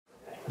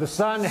The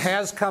sun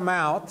has come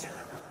out,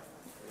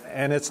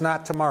 and it's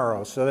not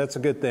tomorrow, so that's a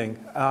good thing.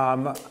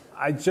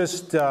 I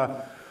just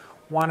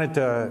wanted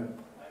to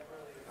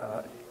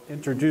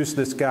introduce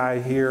this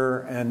guy here,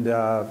 and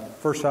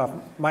first off,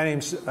 my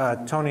name's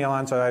Tony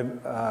Alonso.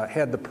 I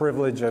had the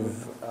privilege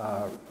of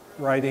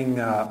writing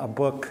a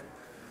book,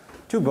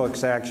 two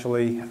books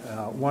actually.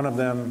 One of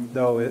them,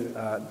 though,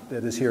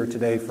 that is here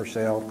today for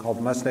sale, called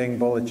Mustang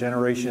Bullitt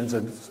Generations.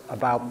 It's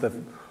about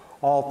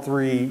all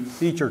three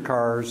feature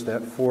cars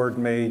that Ford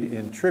made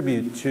in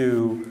tribute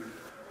to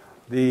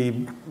the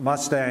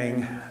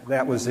Mustang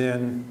that was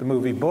in the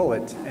movie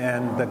Bullitt.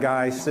 And the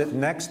guy sitting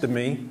next to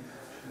me,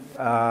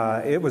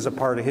 it was a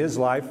part of his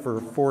life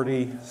for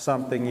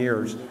 40-something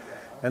years.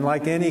 And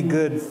like any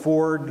good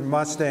Ford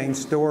Mustang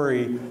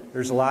story,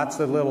 there's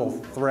lots of little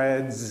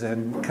threads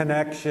and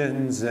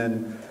connections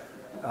and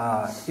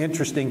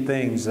interesting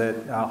things that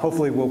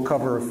hopefully we'll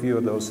cover a few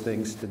of those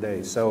things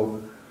today.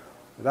 So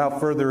without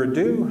further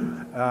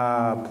ado,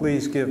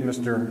 please give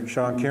Mr.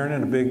 Sean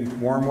Kiernan a big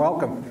warm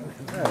welcome.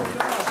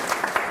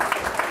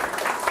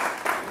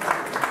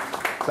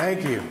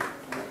 Thank you.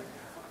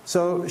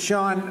 So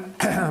Sean,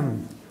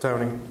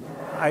 Tony.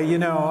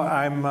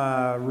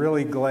 I'm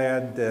really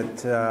glad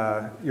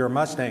that you're a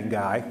Mustang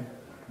guy,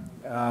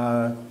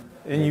 and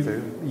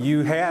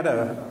you had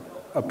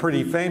a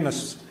pretty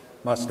famous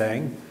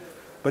Mustang,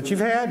 but you've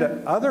had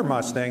other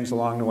Mustangs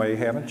along the way,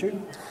 haven't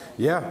you?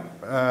 Yeah,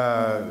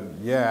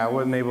 I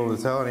wasn't able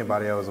to tell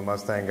anybody I was a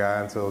Mustang guy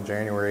until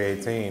January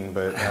 18,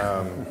 but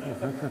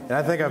and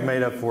I think I've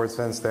made up for it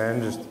since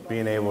then, just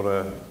being able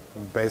to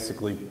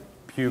basically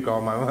puke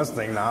all my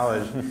Mustang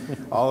knowledge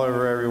all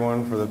over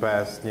everyone for the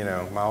past,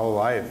 my whole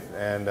life.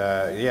 And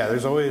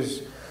there's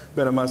always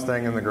been a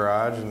Mustang in the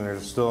garage, and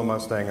there's still a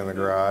Mustang in the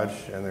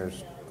garage, and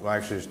there's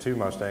two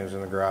Mustangs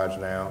in the garage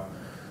now.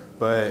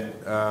 But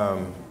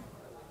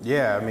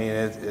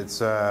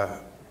it's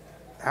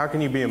how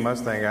can you be a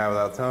Mustang guy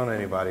without telling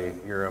anybody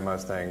you're a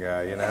Mustang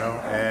guy,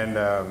 And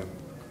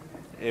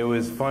it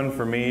was fun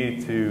for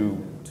me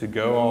to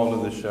go all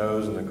to the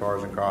shows and the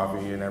Cars and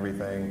Coffee and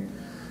everything.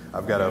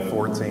 I've got a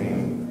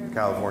 14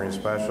 California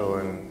Special,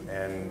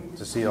 and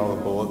to see all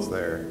the Bullets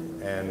there,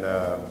 and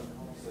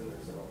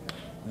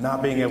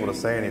not being able to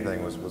say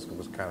anything was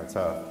kind of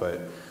tough. But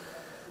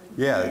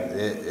yeah,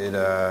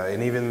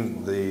 and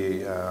even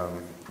the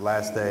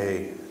last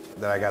day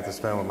that I got to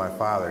spend with my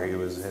father, he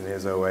was in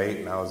his 08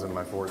 and I was in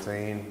my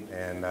 14,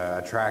 and I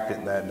tracked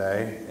it that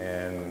day,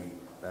 and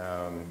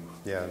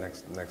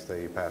next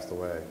day he passed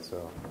away.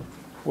 So.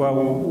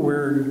 Well,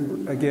 we're,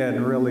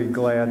 again, really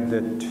glad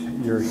that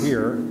you're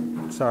here.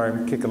 Sorry,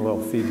 I'm kicking a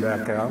little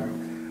feedback out.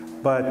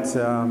 But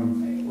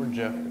where'd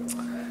Jeff go?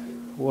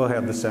 We'll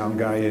have the sound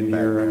guy in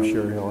here. I'm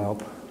sure he'll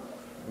help.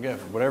 Yeah,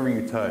 whatever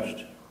you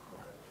touched.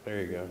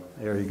 There you go.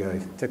 There you go.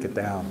 Took it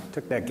down.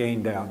 Took that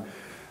gain down.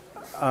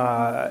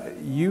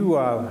 You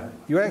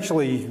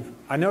actually,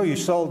 I know you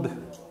sold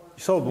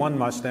one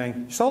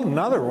Mustang. You sold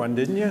another one,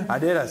 didn't you? I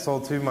did. I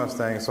sold two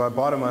Mustangs. So I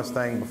bought a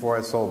Mustang before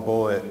I sold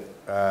Bullitt.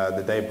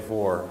 The day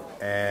before,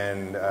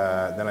 and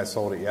then I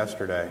sold it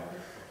yesterday.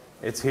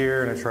 It's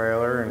here in a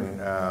trailer,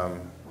 and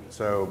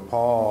so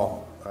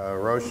Paul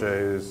Rocha,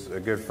 who's a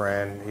good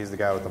friend, he's the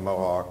guy with the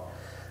Mohawk.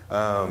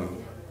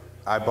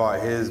 I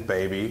bought his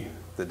baby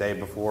the day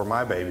before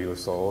my baby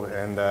was sold,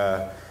 and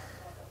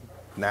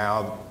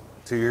now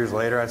 2 years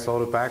later I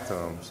sold it back to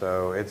him.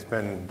 So it's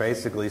been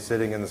basically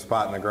sitting in the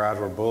spot in the garage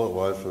where Bullitt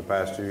was for the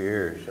past 2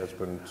 years. That's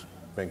been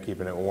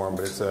keeping it warm,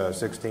 but it's a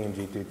 16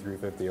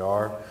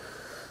 GT350R.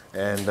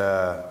 And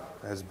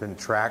has been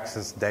tracked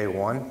since day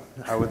one,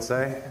 I would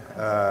say.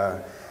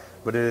 But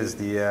it is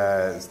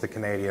it's the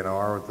Canadian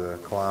R with the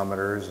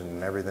kilometers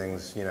and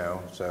everything's,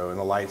 so, and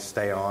the lights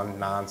stay on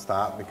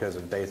nonstop because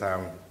of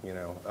daytime,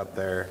 up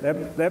there.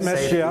 That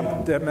messed you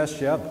up. That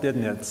messed you up,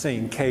 didn't it?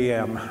 Seeing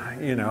KM,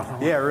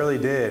 Yeah, it really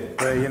did.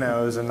 But it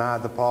was a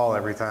nod to Paul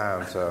every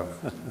time. So.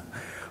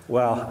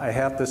 Well, I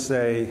have to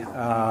say,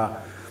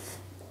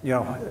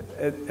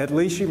 at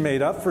least you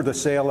made up for the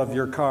sale of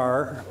your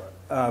car.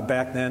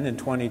 Back then in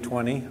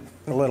 2020,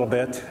 a little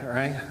bit,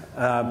 right?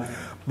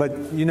 But,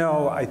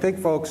 I think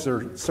folks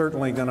are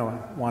certainly going to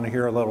want to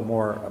hear a little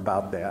more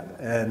about that.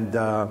 And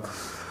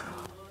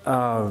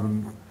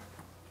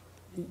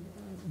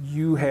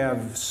you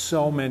have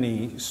so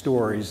many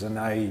stories, and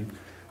I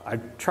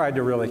tried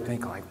to really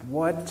think, like,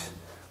 what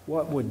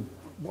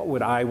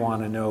would I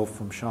want to know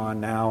from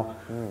Sean now,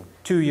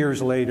 2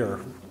 years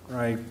later,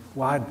 right?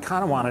 Well, I'd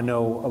kind of want to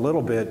know a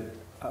little bit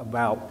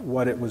about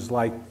what it was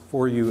like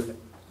for you,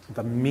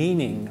 the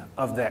meaning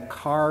of that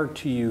car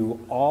to you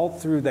all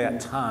through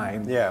that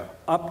time,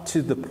 up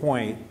to the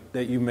point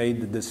that you made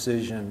the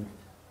decision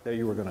that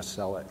you were going to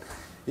sell it.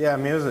 Yeah,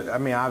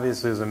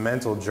 obviously it was a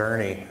mental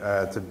journey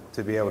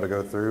to be able to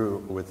go through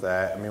with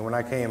that. When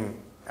I came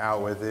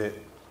out with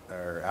it,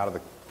 or out of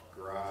the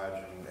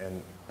garage and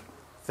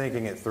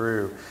thinking it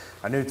through,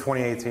 I knew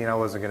 2018 I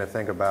wasn't going to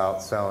think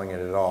about selling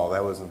it at all.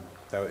 That was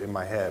in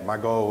my head. My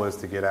goal was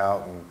to get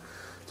out and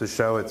to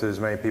show it to as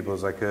many people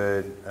as I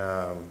could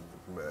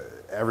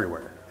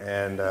everywhere.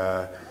 And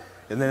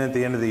And then at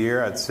the end of the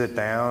year, I'd sit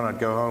down, I'd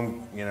go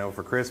home, you know,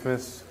 for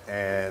Christmas,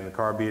 and the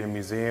car would be in a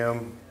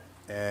museum,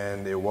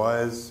 and it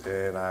was,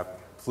 and I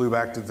flew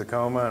back to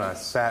Tacoma, and I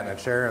sat in a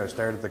chair, and I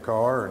stared at the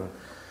car, and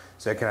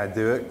said, can I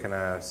do it? Can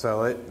I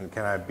sell it? And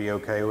can I be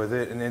okay with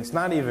it? And it's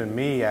not even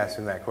me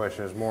asking that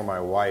question. It's more my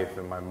wife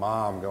and my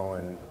mom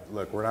going,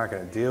 look, we're not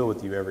going to deal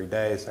with you every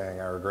day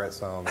saying I regret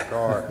selling the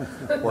car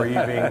or you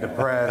being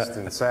depressed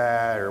and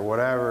sad or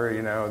whatever.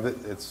 You know,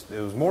 it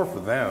was more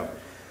for them.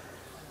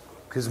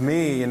 Because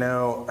me, you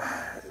know,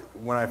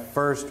 when I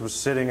first was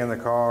sitting in the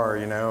car,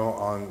 you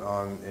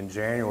know, in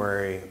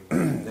January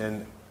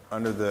and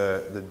under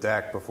the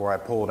deck before I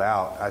pulled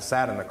out, I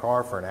sat in the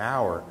car for an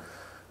hour.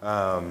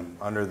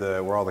 Under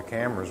where all the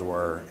cameras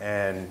were,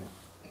 and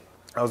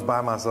I was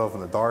by myself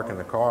in the dark in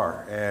the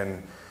car,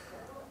 and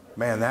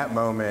man, that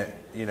moment,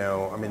 you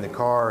know, I mean, the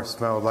car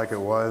smelled like it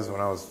was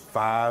when I was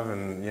 5,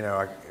 and you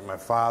know, my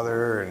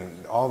father,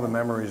 and all the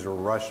memories were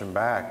rushing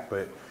back.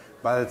 But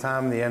by the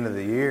time the end of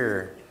the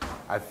year,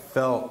 I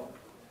felt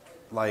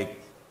like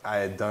I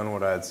had done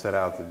what I had set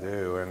out to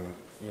do, and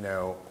you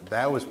know,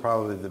 that was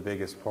probably the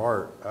biggest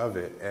part of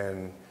it.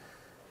 And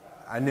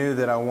I knew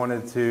that I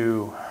wanted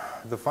to.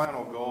 The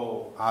final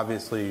goal,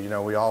 obviously, you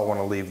know, we all want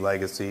to leave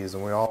legacies,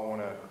 and we all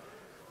want to,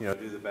 you know,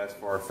 do the best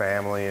for our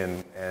family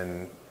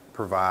and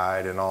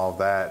provide and all of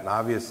that. And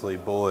obviously,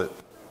 Bullitt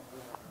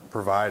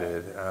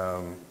provided,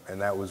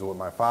 and that was what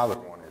my father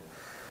wanted.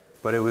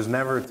 But it was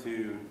never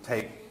to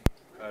take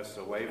us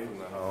away from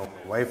the home,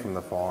 away from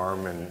the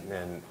farm,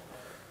 and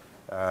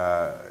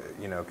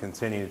you know,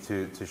 continue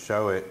to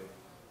show it.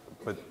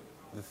 But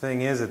the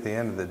thing is, at the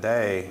end of the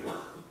day,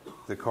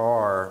 the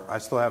car, I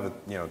still have a,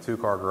 you know,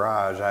 2-car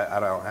garage. I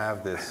don't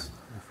have this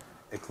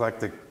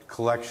eclectic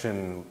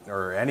collection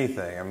or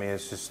anything. I mean,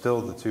 it's just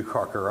still the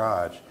 2-car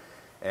garage.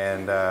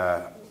 And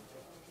the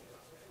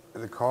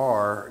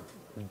car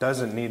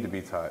doesn't need to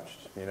be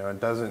touched. You know,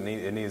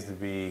 it needs to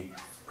be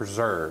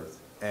preserved.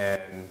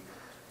 And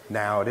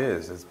now it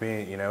is. It's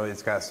being, you know,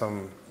 it's got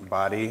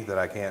somebody that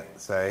I can't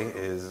say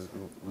is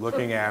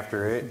looking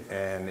after it,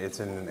 and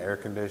it's in an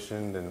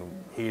air-conditioned and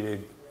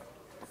heated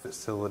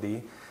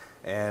facility.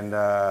 And,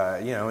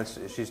 you know,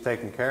 she's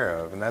taken care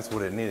of, and that's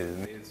what it needed. It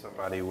needed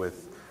somebody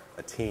with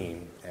a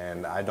team,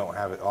 and I don't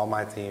have it. All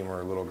my team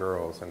are little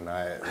girls, and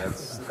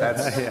that's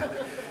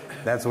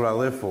what I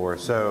live for.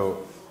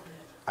 So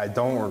I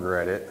don't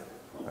regret it.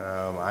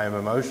 I am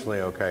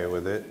emotionally okay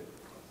with it.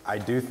 I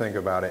do think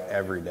about it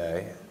every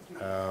day,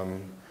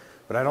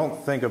 but I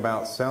don't think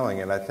about selling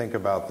it. I think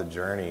about the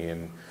journey,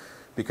 and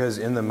because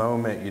in the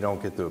moment you don't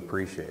get to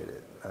appreciate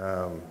it.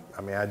 I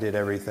mean, I did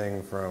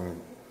everything from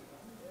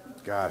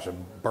a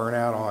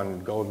burnout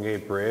on Golden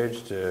Gate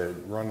Bridge to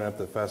running up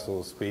the Festival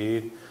of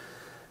Speed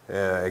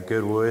at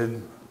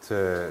Goodwood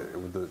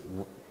to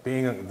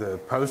being the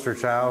poster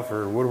child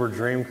for Woodward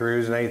Dream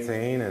Cruise in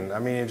 18. And I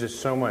mean, it's just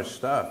so much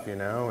stuff, you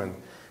know, and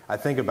I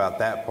think about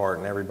that part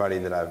and everybody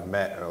that I've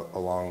met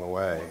along the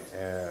way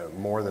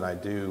more than I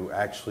do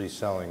actually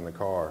selling the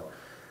car.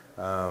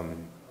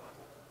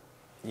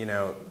 You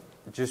know,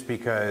 just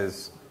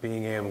because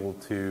being able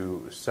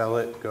to sell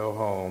it, go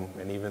home,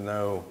 and even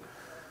though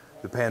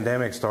the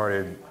pandemic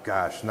started,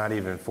 not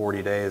even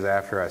 40 days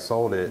after I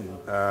sold it,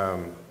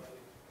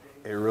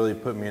 it really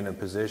put me in a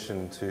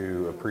position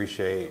to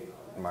appreciate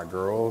my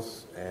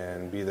girls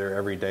and be there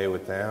every day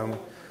with them.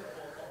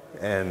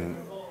 And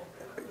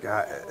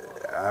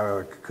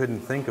I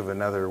couldn't think of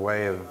another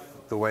way of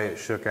the way it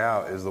shook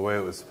out is the way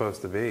it was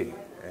supposed to be.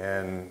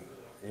 And,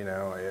 you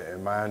know,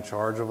 am I in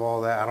charge of all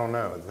that? I don't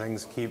know.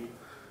 Things keep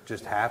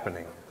just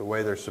happening the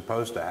way they're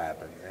supposed to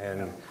happen.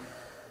 And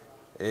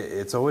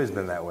it's always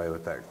been that way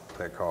with that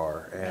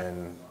car,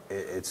 and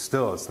it's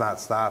not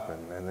stopping,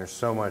 and there's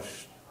so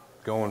much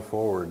going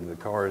forward the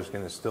car is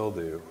going to still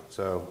do.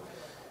 So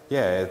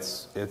yeah,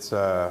 it's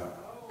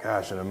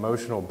an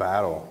emotional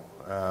battle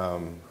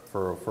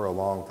for a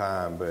long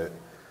time, but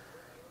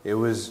it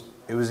was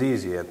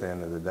easy at the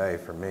end of the day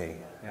for me.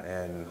 Yeah.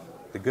 And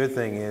the good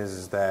thing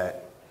is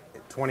that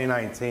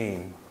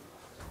 2019,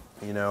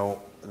 you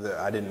know,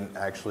 I didn't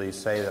actually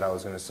say that I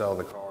was going to sell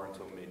the car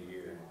until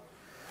mid-year.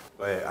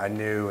 But I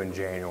knew in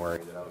January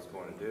that I was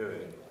going to do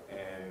it.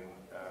 And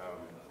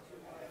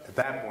at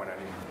that point, I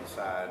needed to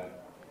decide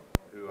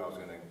who I was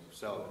going to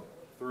sell it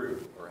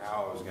through or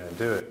how I was going to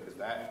do it. Because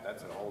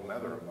that's a whole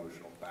nother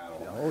emotional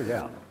battle. Oh,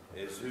 yeah.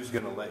 Is who's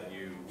going to let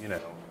you, you know,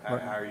 how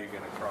are you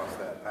going to cross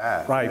that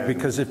path? Right, and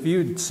because if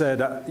you'd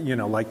said, you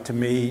know, like to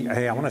me,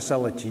 hey, I want to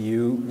sell it to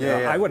you,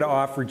 I would have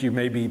offered you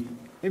maybe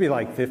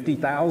like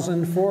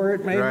 $50,000 for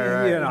it, maybe.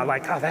 Right. You know,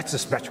 like, oh, that's a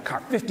special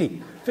car.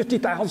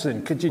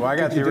 $50,000. Could you? Well, I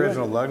got the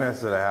original it? lug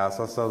nuts to the house.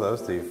 I'll sell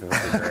those to you for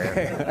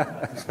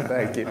 $50,000.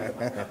 Thank you.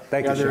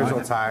 Thank you. Got the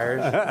original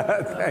tires.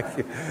 Thank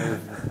you.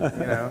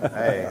 You know,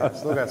 hey, I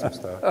still got some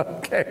stuff.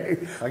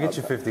 Okay. I'll get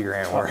you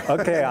 $50,000 worth.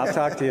 Okay, I'll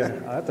talk to you.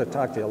 I'll have to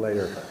talk to you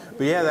later.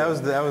 But yeah, that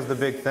was the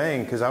big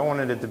thing because I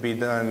wanted it to be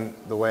done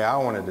the way I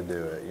wanted to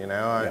do it. You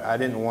know, I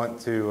didn't want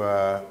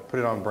to put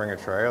it on Bring a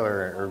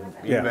Trailer or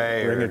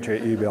eBay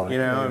eBay, you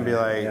know, and be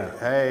like,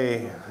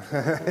 hey,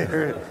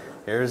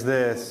 here's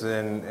this,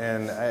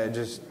 and I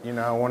just,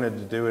 I wanted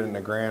to do it in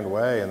a grand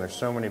way, and there's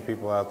so many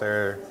people out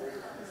there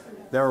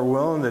that were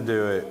willing to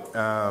do it,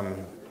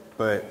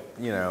 but,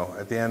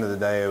 at the end of the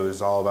day, it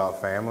was all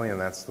about family, and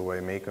that's the way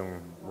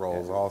Meekum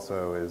rolls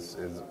also, is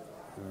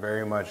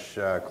very much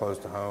close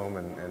to home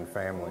and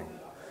family.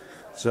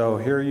 So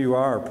here you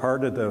are,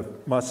 part of the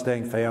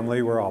Mustang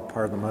family. We're all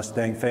part of the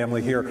Mustang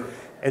family here.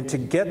 And to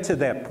get to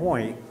that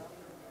point,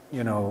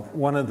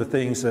 one of the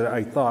things that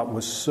I thought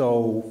was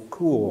so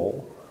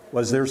cool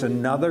was there's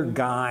another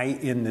guy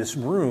in this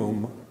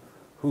room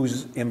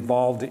who's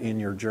involved in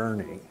your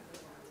journey,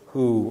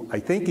 who I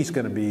think he's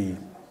going to be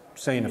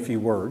saying a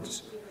few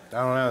words.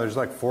 I don't know, there's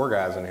like 4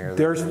 guys in here.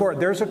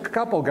 There's a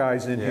couple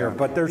guys in here,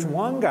 but there's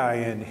one guy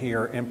in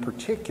here in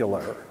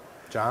particular.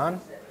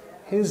 John?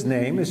 His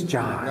name is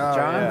John.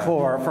 John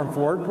Clore from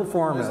Ford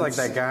Performance. It's like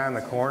that guy in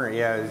the corner.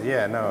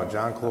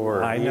 John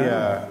Clore. I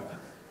know.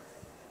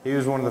 He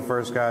was one of the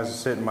first guys to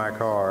sit in my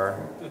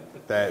car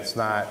that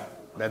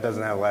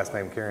doesn't have the last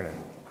name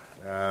Kiernan.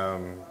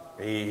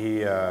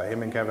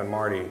 Him and Kevin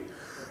Marty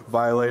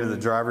violated the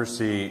driver's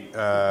seat.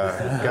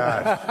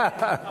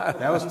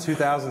 That was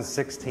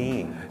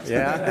 2016.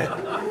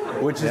 Yeah.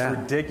 Which is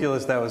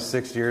ridiculous. That was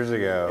 6 years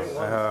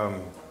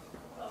ago.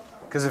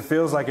 Because it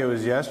feels like it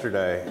was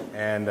yesterday,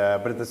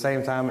 but at the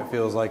same time, it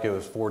feels like it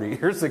was 40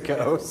 years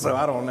ago. So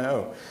I don't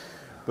know.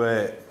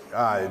 But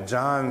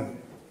John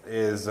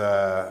is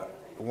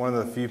one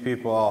of the few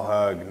people I'll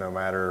hug no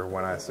matter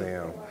when I see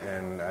him,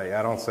 and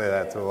I don't say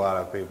that to a lot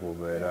of people,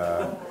 but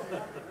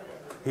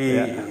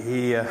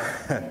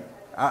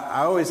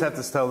I always have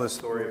to tell this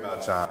story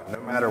about John, no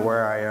matter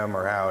where I am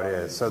or how it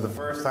is. So the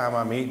first time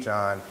I meet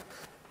John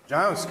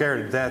was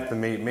scared to death to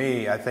meet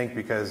me, I think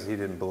because he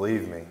didn't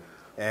believe me.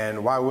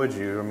 And why would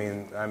you? I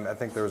mean, I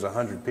think there was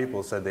 100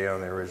 people who said they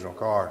owned the original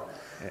car.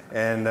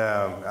 And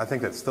I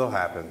think that still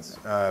happens,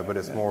 but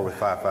it's more with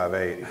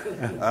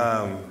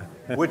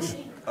 558, which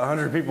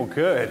 100 people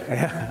could,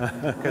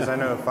 because I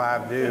know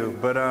 5 do.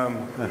 But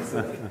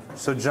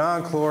so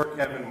John Clore,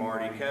 Kevin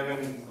Marty.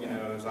 Kevin,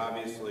 is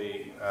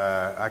obviously,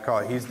 I call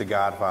it, he's the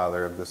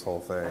godfather of this whole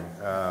thing.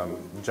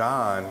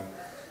 John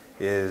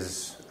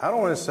is, I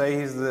don't want to say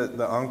he's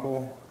the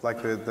uncle,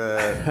 like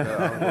the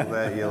uncle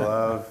that you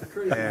love.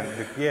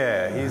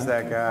 And he's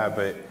that guy.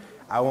 But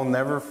I will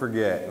never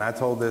forget, and I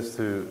told this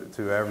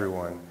to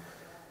everyone.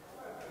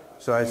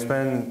 So I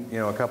spend,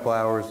 a couple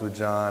hours with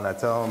John. I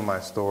tell him my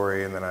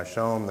story, and then I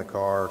show him the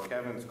car.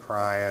 Kevin's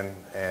crying,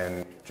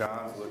 and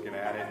John's looking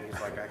at it. And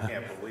he's like, I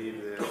can't believe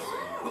this.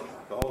 And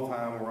the whole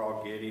time we're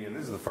all giddy, and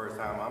this is the first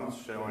time I'm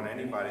showing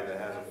anybody that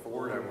has a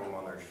Ford emblem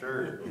on their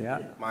shirt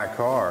my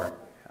car.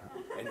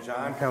 And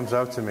John comes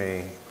up to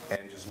me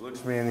and just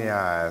looks me in the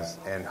eyes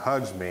and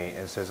hugs me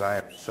and says, I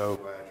am so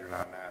glad you're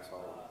not an asshole.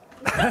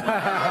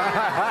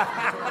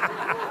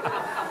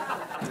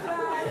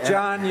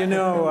 John, you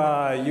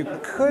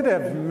could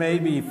have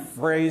maybe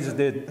phrased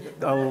it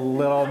a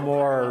little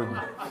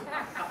more.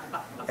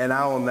 And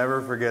I will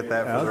never forget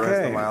that for the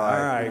rest of my life.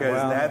 All right,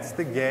 because that's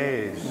the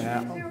gauge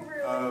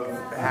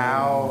of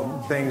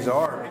how things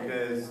are.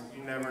 Because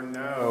you never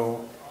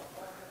know,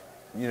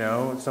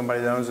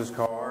 somebody that owns this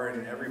car,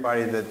 and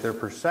everybody that their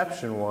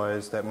perception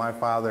was that my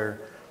father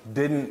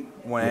didn't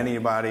want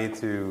anybody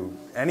to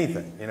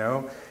anything,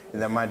 and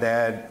that my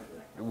dad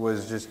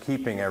was just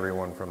keeping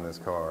everyone from this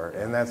car,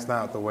 and that's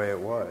not the way it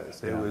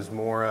was. It was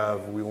more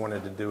of, we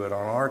wanted to do it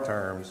on our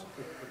terms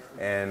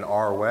and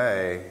our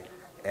way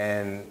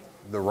and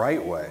the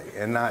right way,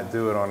 and not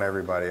do it on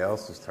everybody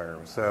else's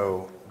terms.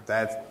 So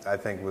that, I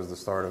think, was the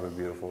start of a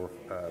beautiful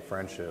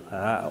friendship.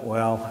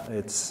 Well,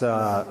 it's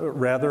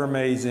rather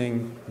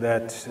amazing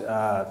that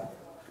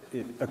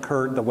it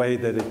occurred the way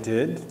that it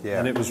did,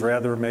 and it was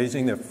rather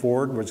amazing that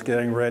Ford was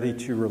getting ready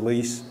to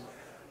release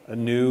a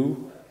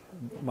new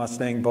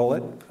Mustang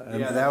Bullitt.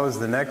 That was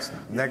the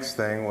next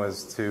thing,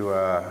 was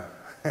to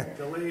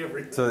delay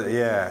everything.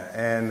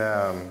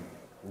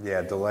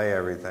 Delay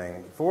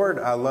everything. Ford,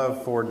 I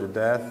love Ford to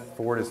death.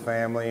 Ford is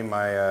family.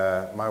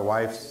 My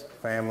wife's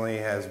family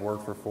has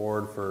worked for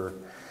Ford for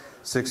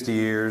 60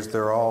 years.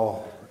 They're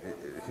all,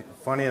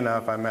 funny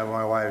enough, I met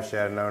my wife. She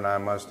had an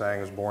 '09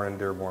 Mustang. Was born in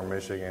Dearborn,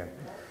 Michigan.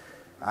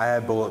 I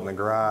had Bullitt in the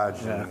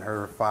garage, and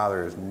her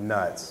father is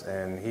nuts.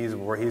 And he's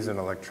an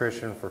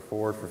electrician for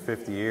Ford for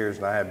 50 years,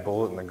 and I had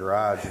Bullitt in the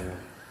garage, and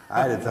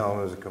I had to tell him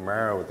it was a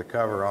Camaro with the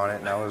cover on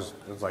it, and it was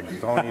like,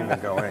 don't even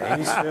go in.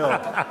 And he still,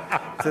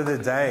 to the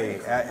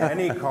day,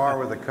 any car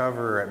with a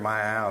cover at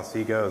my house,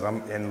 he goes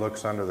and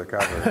looks under the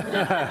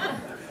cover.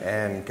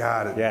 And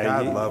God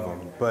love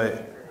him.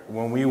 But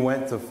when we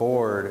went to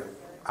Ford,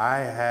 I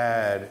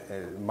had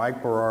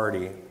Mike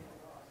Berardi,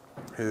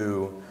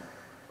 who,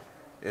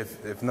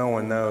 if no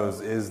one knows,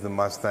 is the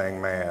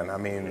Mustang man. I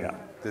mean,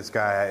 this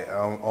guy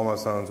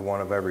almost owns one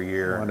of every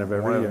year. One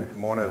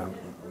of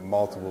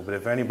multiple. But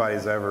if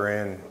anybody's ever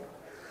in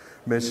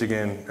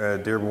Michigan,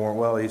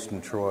 Dearborn,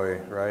 Eastern Troy,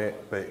 right?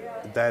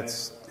 But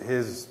that's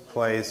his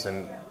place,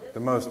 and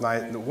one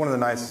of the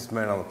nicest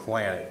men on the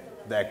planet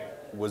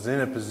that was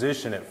in a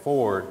position at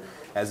Ford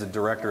as a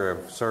director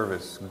of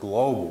service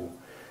global.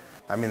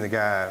 I mean, the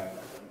guy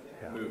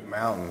moved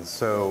mountains.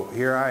 So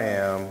here I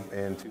am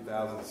in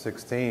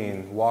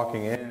 2016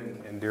 walking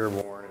in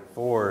Dearborn and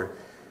Ford.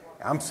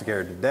 I'm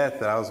scared to death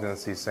that I was going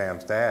to see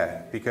Sam's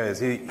dad because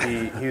he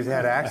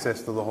had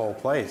access to the whole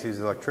place. He's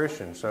an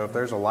electrician. So if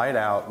there's a light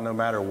out, no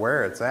matter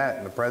where it's at,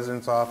 in the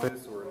president's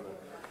office or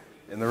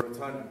in the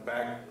rotunda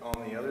back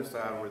on the other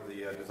side where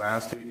the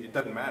design studio, it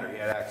doesn't matter. He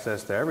had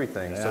access to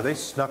everything. Yeah. So they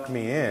snuck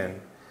me in.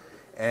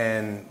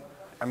 And,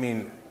 I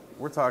mean,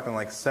 we're talking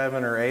like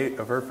 7 or 8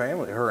 of her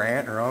family, her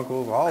aunt, her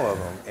uncles, all of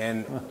them.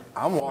 And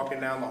I'm walking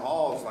down the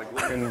halls, like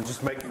looking,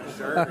 just making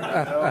sure. You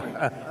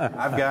know?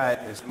 I've got,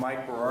 it's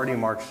Mike Berardi,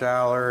 Mark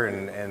Schaller,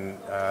 and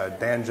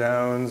Dan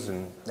Jones,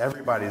 and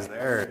everybody's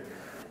there.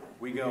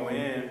 We go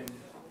in,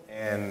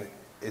 and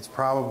it's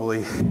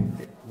probably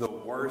the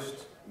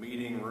worst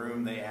meeting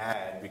room they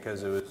had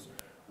because it was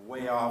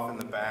way off in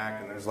the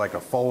back, and there's like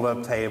a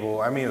fold-up table.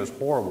 I mean, it was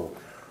horrible.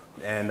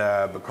 And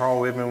but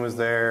Carl Whitman was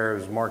there. It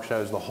was Mark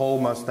Shaw, the whole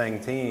Mustang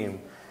team,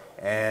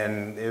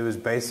 and it was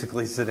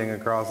basically sitting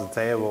across the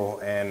table.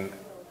 And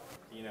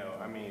you know,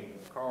 I mean,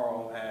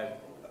 Carl had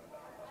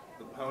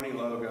the pony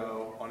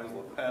logo on his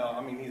lapel.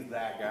 I mean, he's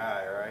that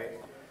guy, right?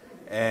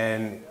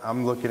 And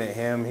I'm looking at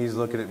him. He's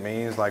looking at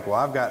me. He's like, "Well,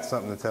 I've got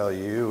something to tell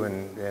you,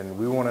 and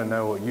we want to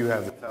know what you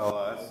have to tell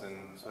us." And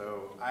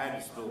so I had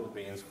to spill the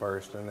beans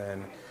first, and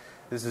then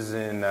this is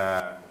in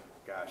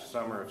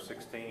summer of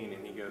 '16,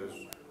 and he goes,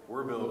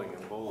 "We're building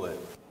a Bullet,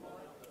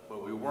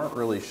 but we weren't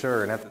really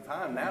sure." And at the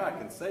time, now I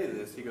can say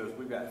this, he goes,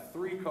 "We've got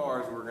 3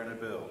 cars we're going to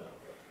build.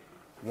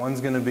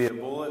 One's going to be a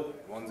Bullet,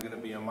 one's going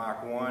to be a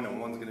Mach 1,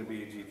 and one's going to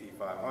be a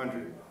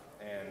GT500.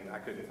 And I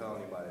couldn't tell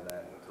anybody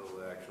that until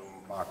the actual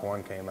Mach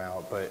 1 came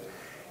out. But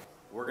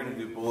we're going to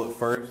do Bullet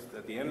first.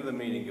 At the end of the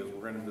meeting, he goes,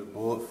 "We're going to do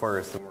Bullet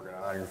first, and we're going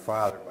to honor your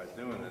father by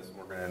doing this, and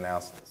we're going to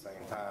announce it at the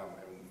same time."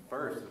 And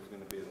first, it was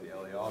going to be at the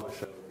LA Auto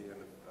Show at the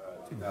end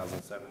of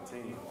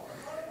 2017.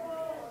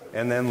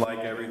 And then, like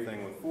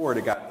everything with Ford,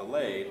 it got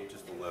delayed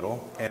just a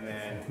little. And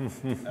then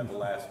at the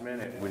last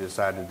minute, we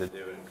decided to do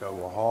it in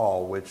Cobo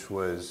Hall, which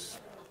was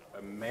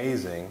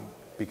amazing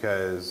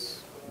because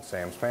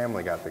Sam's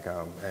family got to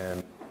come.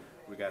 And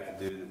we got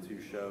to do the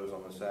 2 shows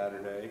on the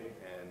Saturday.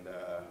 And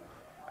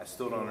I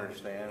still don't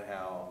understand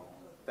how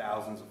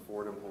thousands of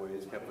Ford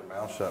employees kept their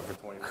mouths shut for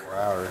 24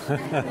 hours.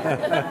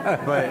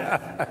 But,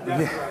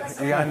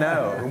 yeah, I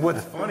know.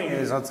 What's funny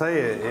is, I'll tell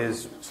you,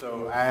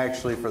 so I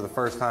actually, for the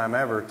first time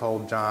ever,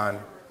 told John,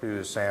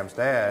 who's Sam's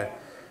dad,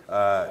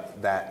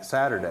 that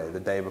Saturday, the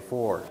day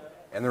before.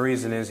 And the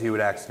reason is he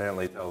would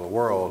accidentally tell the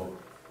world,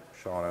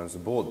 "Sean owns the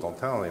Bullet, don't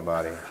tell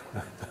anybody."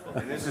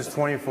 And this is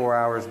 24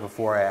 hours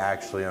before I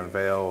actually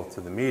unveil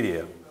to the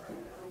media.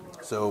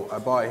 So I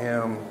bought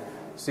him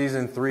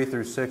season 3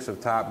 through 6 of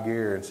Top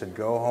Gear and said,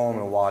 "Go home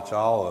and watch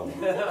all of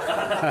them."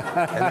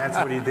 And that's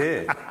what he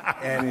did.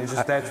 And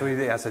that's what he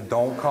did. I said,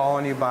 "Don't call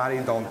anybody.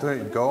 Don't do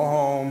it. Go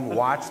home,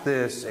 watch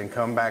this, and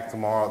come back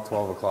tomorrow at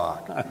 12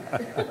 o'clock.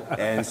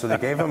 And so they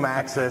gave him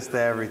access to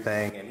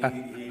everything.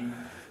 And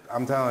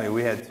I'm telling you,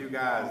 we had 2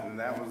 guys, and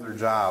that was their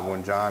job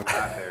when John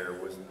got there,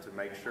 was to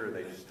make sure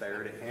they just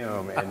stared at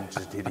him and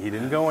just he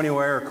didn't go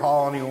anywhere or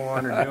call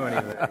anyone or do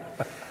anything.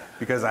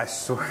 Because I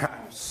swear,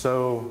 I'm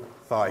so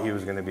thought he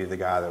was going to be the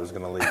guy that was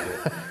going to leak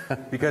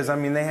it. Because, I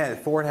mean,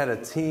 Ford had a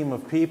team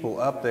of people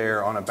up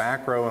there on a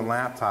back row and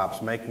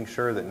laptops making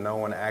sure that no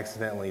one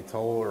accidentally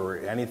told or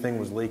anything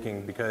was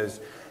leaking because,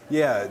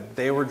 yeah,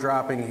 they were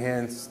dropping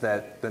hints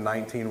that the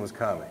 19 was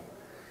coming.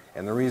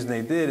 And the reason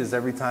they did is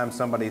every time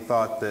somebody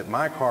thought that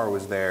my car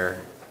was there,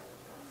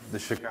 the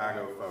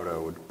Chicago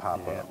photo would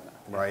pop up,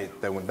 right?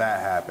 That when that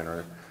happened,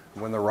 or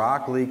when The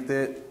Rock leaked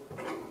it,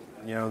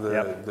 you know,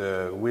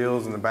 the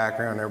wheels in the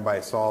background,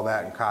 everybody saw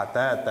that and caught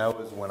that. That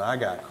was when I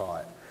got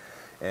caught.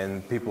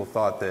 And people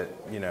thought that,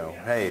 you know,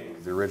 hey,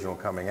 the original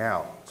coming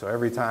out. So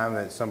every time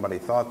that somebody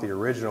thought the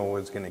original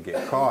was going to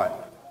get caught,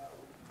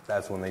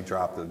 that's when they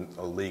dropped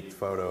a leaked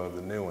photo of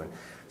the new one.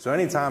 So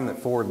anytime that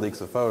Ford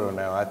leaks a photo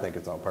now, I think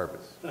it's on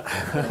purpose. It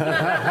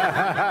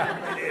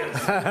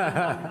is.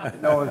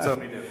 No one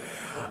told me to.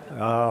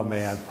 Oh,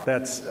 man.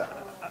 That's...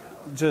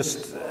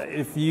 just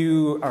if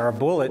you are a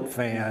Bullet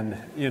fan,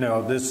 you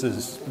know, this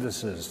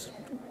is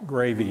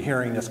gravy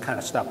hearing this kind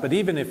of stuff. But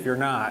even if you're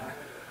not,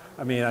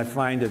 I mean, I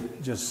find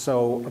it just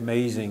so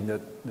amazing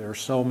that there are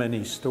so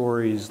many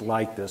stories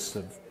like this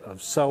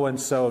of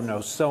so-and-so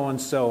knows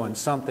so-and-so and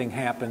something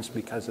happens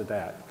because of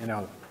that. You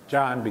know,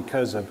 John,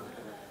 because of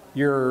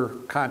your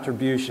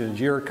contributions,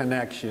 your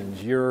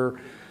connections, your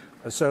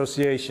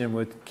association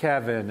with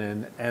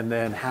Kevin, and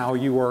then how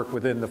you work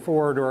within the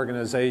Ford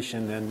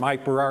organization, and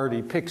Mike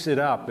Berardi picks it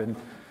up, and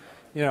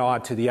you know,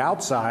 to the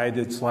outside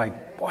it's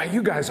like, boy,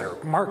 you guys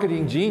are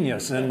marketing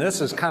genius, and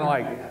this is kind of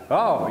like,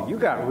 oh, you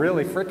got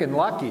really freaking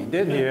lucky,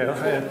 didn't you,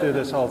 through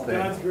this whole thing.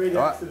 That's great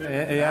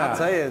accident. Yeah. I'll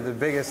tell you, the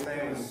biggest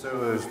thing happens, so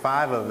there's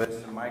 5 of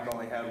us, and Mike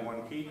only had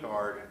 1 key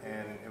card,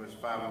 and it was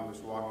 5 of us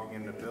walking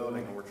in the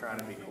building, and we're trying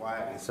to be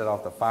quiet and set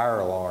off the fire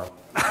alarm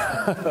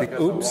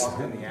because Oops. I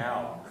walked in the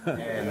out,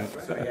 and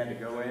so he had to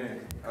go in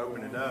and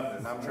open it up,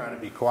 and I'm trying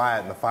to be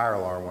quiet, and the fire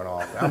alarm went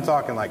off. I'm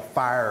talking like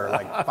fire,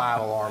 like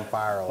 5-alarm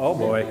fire alarm. Oh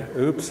boy,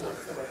 oops.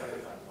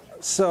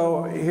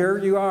 So here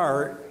you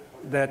are,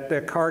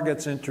 that car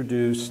gets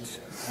introduced.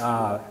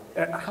 How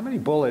many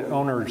Bullitt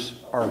owners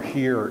are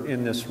here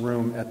in this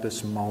room at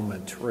this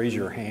moment? Raise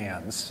your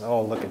hands.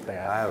 Oh, look at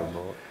that. I have a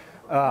Bullitt.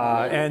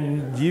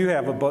 And you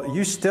have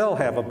you still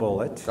have a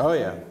Bullitt. Oh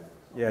yeah.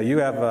 Yeah, you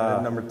have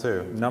number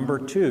 2. Number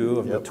 2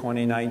 of Yep. the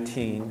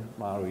 2019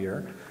 model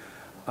year.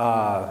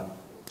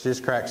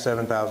 Just cracked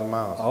 7,000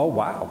 miles. Oh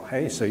wow!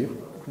 Hey, so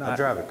you I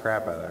drive the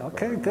crap out of that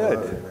Okay, car.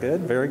 good,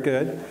 good, very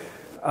good.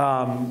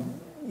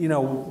 You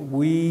know,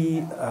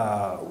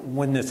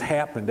 when this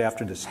happened,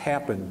 after this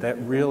happened, that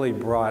really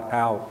brought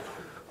out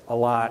a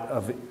lot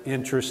of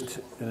interest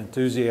and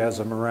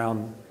enthusiasm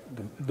around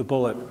the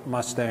Bullitt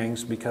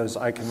Mustangs, because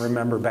I can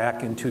remember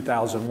back in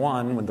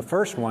 2001 when the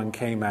first one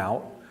came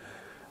out,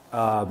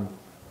 some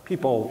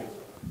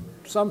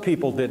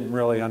people didn't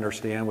really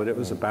understand what it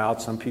was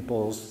about. Some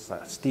people,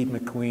 Steve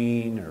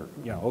McQueen, or,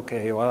 you know,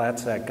 okay, well,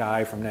 that's that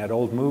guy from that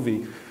old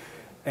movie.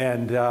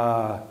 And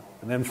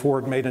then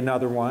Ford made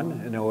another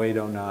one in 08,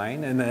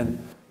 09, and then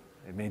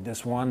they made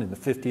this one in the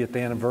 50th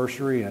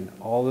anniversary, and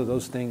all of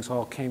those things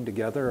all came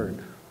together,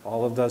 and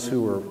all of us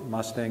who were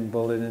Mustang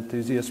Bullitt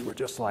enthusiasts were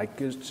just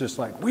like, it's just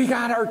like, we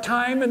got our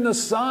time in the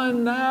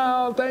sun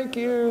now, thank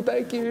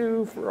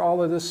you for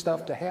all of this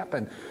stuff to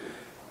happen.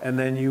 And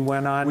then you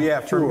went on Well, yeah,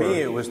 for tour. me,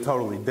 it was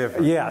totally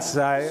different. Yes,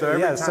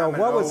 so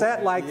what was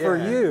that like for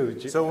you?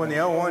 So when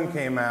the 01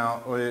 came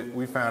out,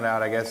 we found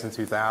out, I guess, in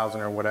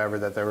 2000 or whatever,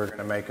 that they were going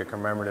to make a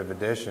commemorative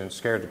edition.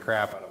 Scared the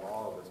crap out of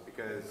all of us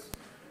because,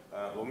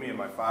 well, me and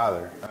my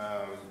father,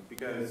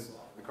 because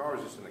the car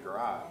was just in the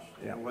garage.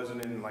 Yeah. It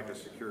wasn't in like a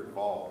secured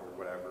vault or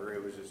whatever.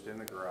 It was just in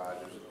the garage.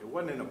 It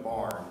wasn't in a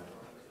barn.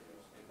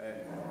 And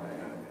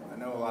I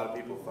know a lot of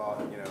people thought,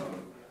 you know,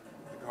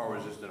 the car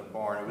was just in a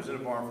barn. It was in a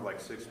barn for like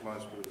 6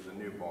 months, but it was a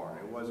new barn.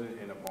 It wasn't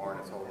in a barn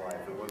its whole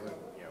life. It wasn't,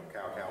 you know,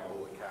 cow,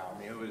 Bullitt, cow. I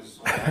mean, it was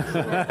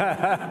actually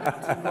a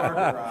 2-car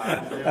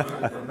garage.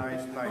 It was a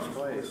nice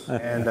place.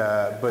 And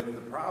but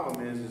the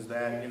problem is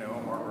that, you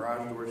know, our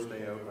garage doors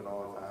stay open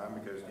all the time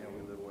because, you know,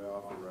 we live way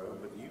off the road.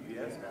 But the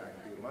UPS guy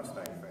could be a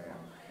Mustang fan.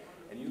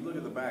 And you look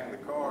at the back of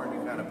the car and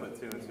you kind of put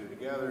 2 and 2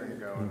 together, and you're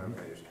going,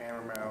 okay, there's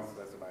camera mounts,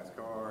 that's a nice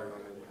car, and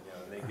then, you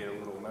know, they get a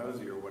little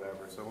nosy or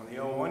whatever. So when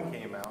the 01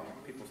 came out,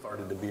 people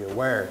started to be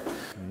aware,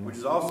 which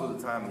is also the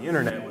time the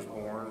internet was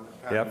born,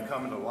 kind of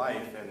coming to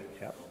life, and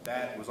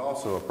that was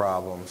also a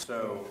problem.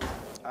 So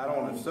I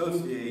don't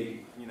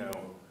associate, you know,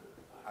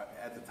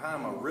 at the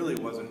time I really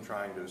wasn't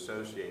trying to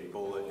associate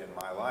Bullitt in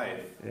my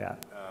life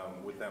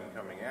with them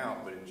coming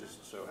out, but it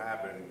just so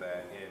happened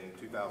that in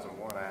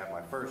 2001 I had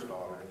my first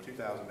daughter, in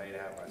 2008 I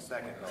had my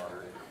second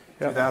daughter,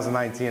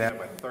 2019 I had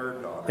my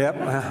third daughter,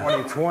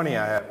 2020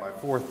 I had my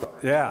fourth daughter.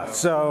 Yeah,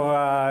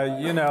 so,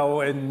 you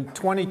know, in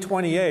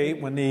 2028,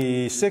 when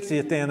the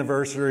 60th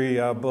anniversary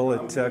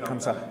Bullitt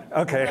comes out.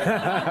 Okay.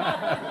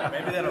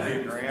 Maybe that'll be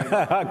a grand.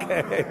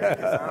 Okay. You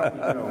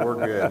know,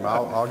 we're good.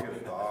 I'll give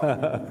it to all.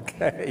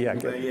 Okay, yeah.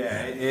 But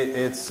yeah,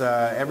 it's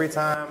every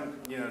time,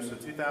 you know, so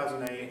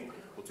 2008,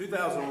 well,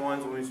 2001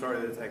 is when we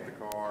started to take the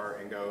car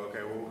and go,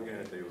 okay, what are we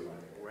going to do with it?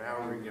 How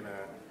are we going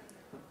to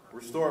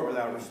restore it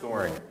without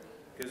restoring it?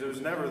 Because it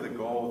was never the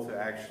goal to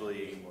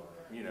actually,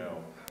 you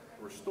know,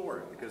 restore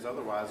it, because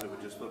otherwise it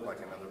would just look like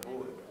another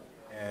Bullitt.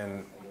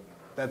 And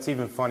that's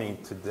even funny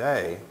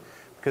today,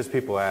 because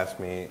people ask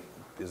me,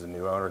 is the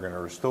new owner going to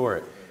restore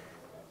it?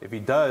 If he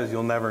does,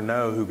 you'll never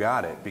know who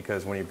got it,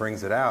 because when he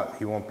brings it out,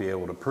 he won't be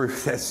able to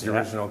prove that's the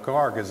original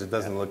car, because it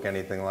doesn't look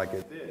anything like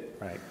it did.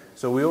 Right.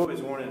 So we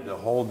always wanted to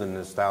hold the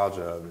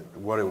nostalgia of it,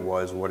 what it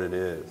was, what it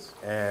is.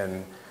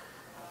 And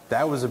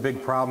that was a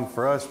big problem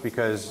for us,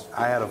 because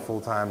I had a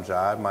full-time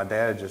job. My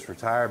dad had just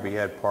retired, but he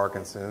had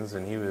Parkinson's,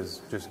 and he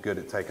was just good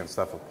at taking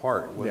stuff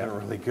apart. He wasn't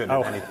really good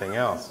at anything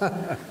else.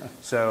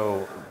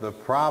 So the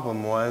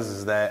problem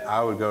is that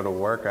I would go to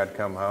work, I'd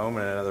come home,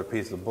 and another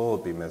piece of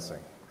Bullitt be missing.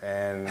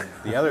 And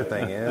the other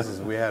thing is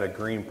we had a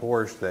green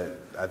Porsche that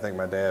I think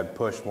my dad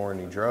pushed more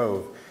than he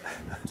drove.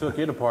 Took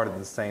it apart at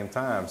the same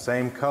time,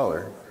 same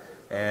color,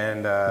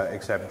 and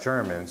except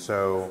German.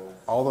 So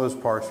all those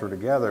parts were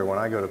together when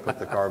I go to put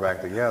the car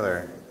back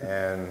together,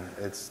 and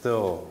it's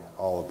still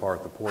all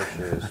apart, the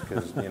Porsche is,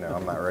 because, you know,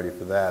 I'm not ready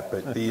for that.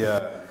 But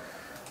the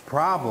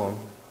problem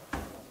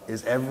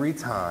is every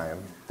time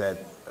that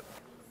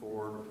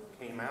Ford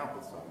came out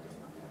with something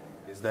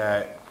is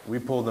that we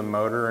pulled the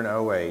motor in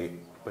 08,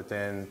 but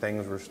then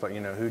things were, you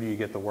know, who do you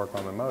get to work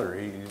on the motor?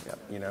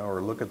 You know,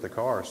 or look at the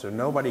car. So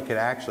nobody could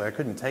actually, I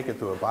couldn't take it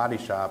to a body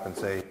shop and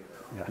say,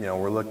 you know,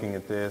 we're looking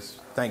at this.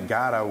 Thank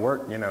God I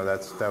worked, you know,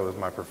 that was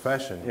my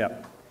profession.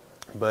 Yep.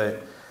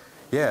 But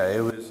yeah,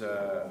 it was,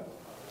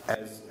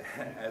 as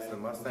the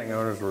Mustang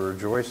owners were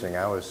rejoicing,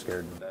 I was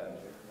scared to death.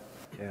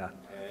 Yeah.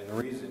 And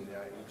the reason,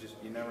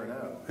 you never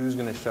know who's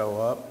going to show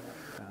up.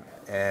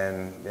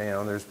 And, you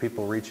know, there's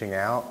people reaching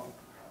out.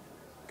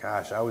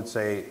 Gosh, I would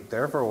say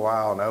there for a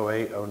while in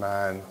 08,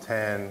 09,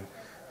 10,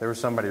 there was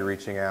somebody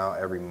reaching out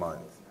every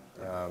month.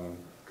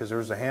 Because there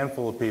was a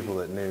handful of people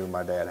that knew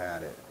my dad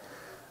had it.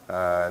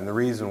 And the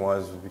reason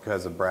was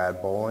because of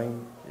Brad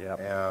Bowling. Yep.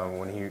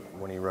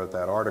 When he wrote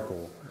that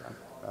article,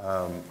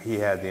 he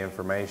had the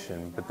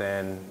information. But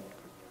then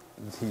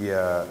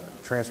the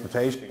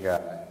transportation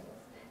guy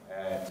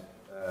at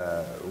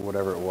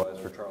whatever it was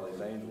for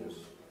Charlie's Angels.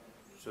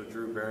 So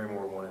Drew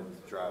Barrymore wanted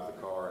to drive the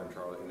car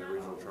in the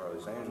original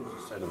Charlie's Angels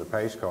instead of the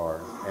pace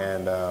car.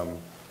 And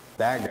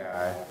that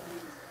guy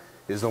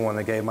is the one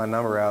that gave my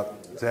number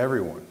out to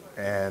everyone.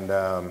 And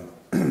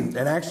and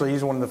actually,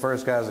 he's one of the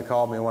first guys that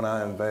called me when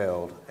I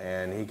unveiled.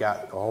 And he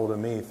got a hold of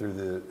me through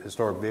the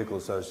Historic Vehicle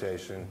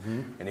Association,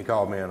 and he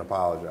called me and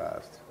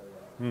apologized.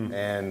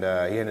 And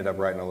he ended up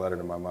writing a letter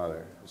to my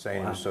mother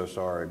saying he was so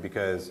sorry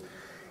because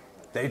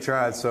they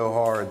tried so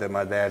hard that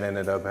my dad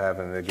ended up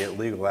having to get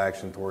legal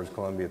action towards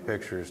Columbia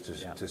Pictures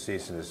to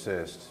cease and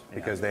desist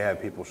because they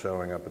had people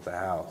showing up at the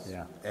house.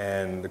 Yeah.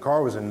 And the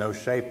car was in no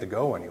shape to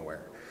go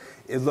anywhere.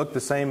 It looked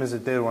the same as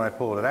it did when I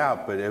pulled it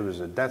out, but it was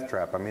a death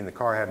trap. I mean, the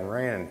car hadn't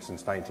ran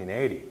since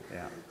 1980.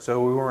 Yeah.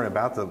 So we weren't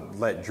about to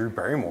let Drew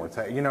Barrymore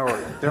take, you know,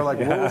 they're like,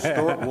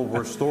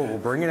 we'll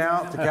bring it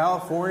out to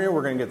California.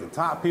 We're going to get the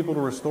top people to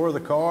restore the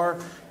car.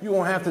 You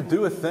won't have to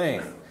do a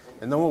thing.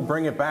 And then we'll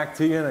bring it back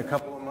to you in a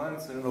couple of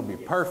months and it'll be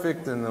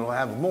perfect and it'll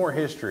have more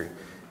history.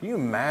 Can you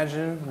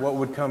imagine what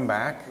would come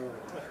back?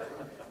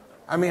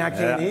 I mean, I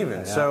can't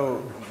even. Yeah.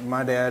 So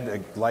my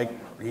dad, like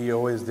he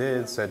always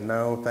did, said,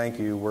 no, thank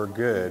you, we're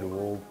good.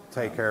 We'll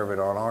take care of it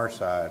on our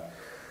side.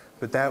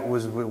 But that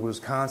was what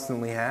was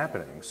constantly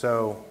happening.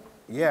 So,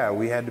 yeah,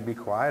 we had to be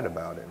quiet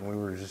about it. And we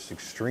were just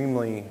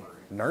extremely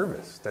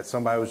nervous that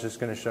somebody was just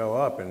going to show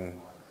up and,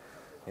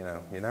 you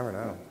know, you never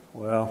know.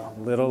 Well,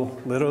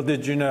 little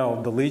did you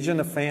know, the legion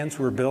of fans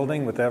we're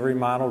building with every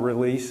model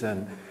release,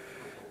 and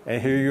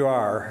here you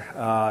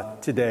are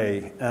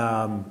today.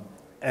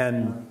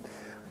 And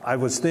I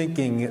was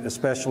thinking,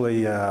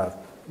 especially, you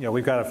know,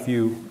 we've got a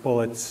few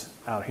bullets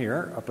out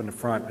here up in the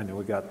front, and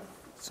we got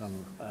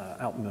some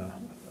out in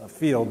the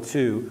field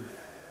too.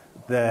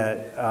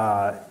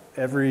 That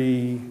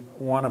every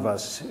one of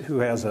us who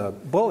has a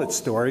bullet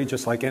story,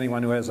 just like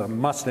anyone who has a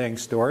Mustang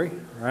story,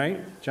 right,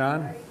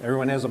 John?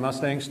 Everyone has a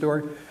Mustang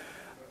story.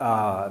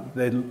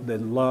 They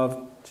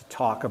love to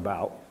talk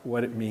about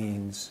what it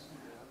means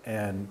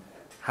and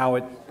how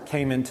it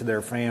came into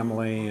their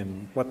family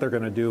and what they're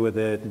going to do with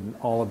it and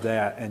all of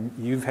that. And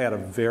you've had a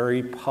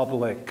very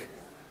public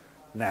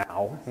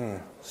now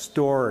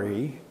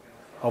story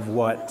of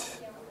what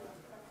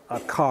a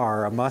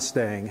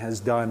Mustang,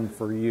 has done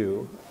for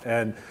you.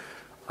 And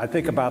I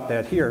think about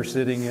that here,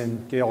 sitting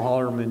in Gail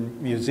Halderman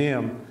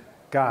Museum.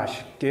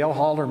 Gosh, Gail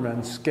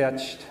Halderman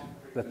sketched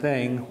the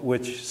thing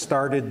which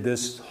started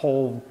this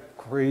whole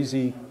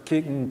crazy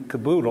kit and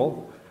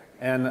caboodle.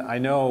 And I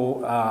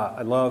know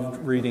I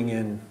loved reading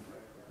in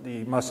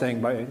the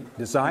Mustang by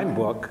Design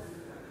book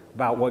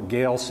about what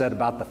Gail said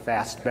about the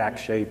fastback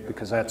shape,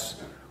 because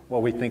that's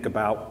what we think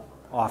about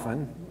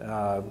often,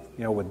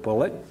 you know, with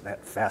Bullet,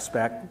 that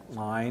fastback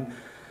line.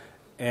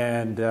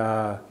 And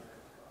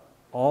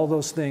all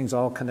those things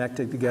all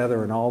connected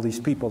together, and all these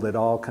people that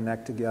all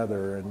connect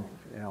together. And,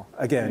 you know,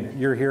 again,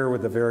 you're here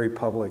with a very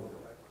public,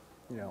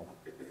 you know,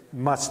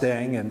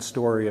 Mustang and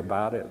story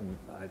about it. And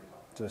I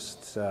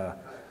just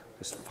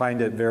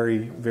find it very,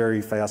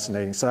 very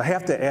fascinating. So I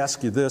have to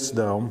ask you this,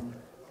 though.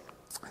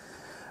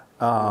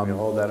 Can you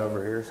hold that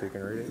over here so you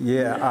can read it?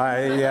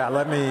 Yeah,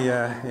 let me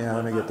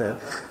get that.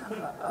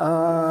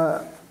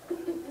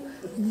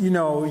 You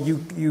know,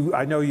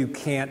 I know you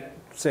can't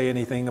say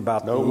anything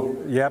about the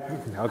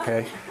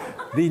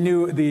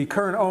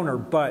current owner,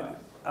 but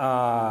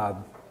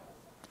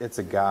it's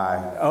a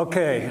guy.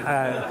 Okay,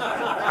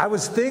 I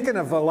was thinking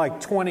of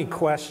like 20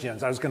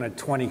 questions. I was going to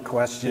 20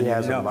 questions. He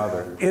has a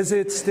mother. Is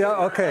it still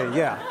okay?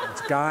 Yeah,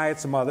 it's a guy.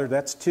 It's a mother.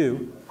 That's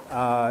two.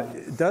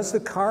 Does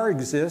the car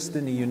exist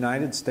in the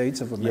United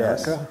States of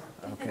America?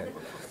 Yes. Okay.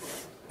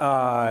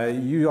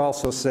 You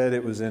also said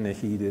it was in a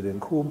heated and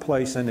cool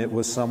place, and it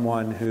was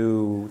someone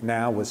who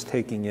now was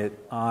taking it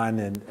on,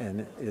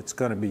 and it's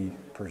going to be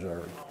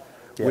preserved,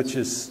 which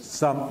is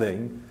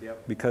something,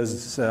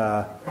 because...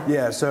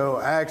 Yeah, so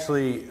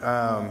actually,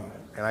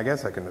 and I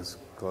guess I can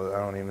disclose, I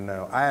don't even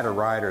know. I had a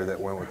rider that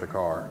went with the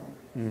car.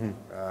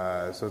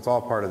 So it's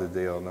all part of the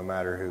deal, no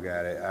matter who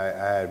got it.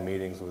 I had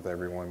meetings with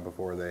everyone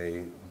before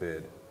they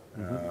bid.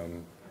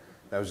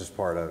 That was just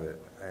part of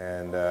it.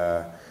 And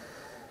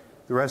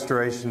the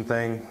restoration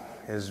thing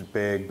is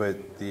big,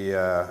 but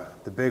the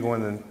big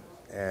one,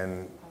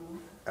 and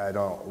I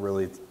don't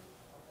really,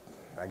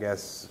 I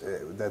guess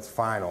that's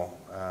final.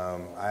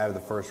 I have the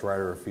first right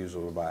of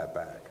refusal to buy it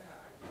back.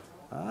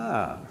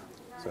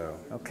 So.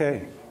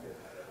 Okay.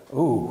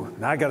 Ooh,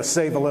 now I got to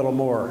save a little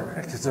more.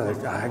 I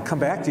can come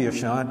back to you,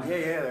 Sean. Yeah,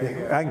 there you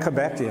go. I can come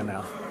back to you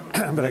now,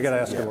 but I got to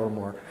ask you a little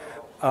more.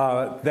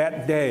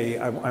 That day,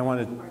 I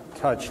want to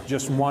touch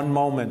just one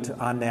moment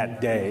on that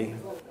day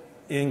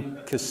in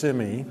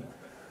Kissimmee,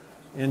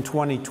 in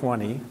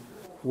 2020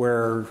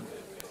 where,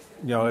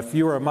 if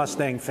you were a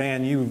Mustang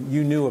fan, you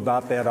knew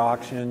about that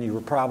auction. You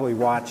were probably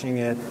watching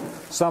it.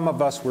 Some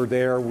of us were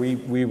there.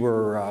 We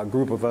were, a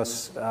group of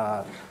us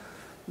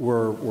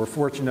were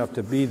fortunate enough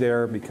to be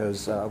there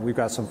because we've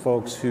got some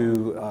folks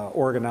who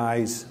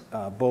organize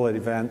bullet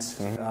events,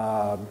 and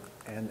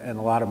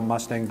a lot of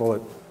Mustang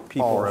bullet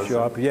people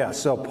show up. Yeah,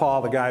 so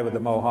Paul, the guy with the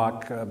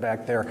mohawk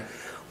back there,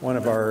 one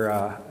of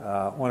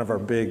our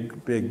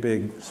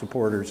big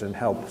supporters and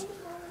helps.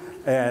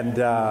 And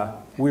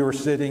we were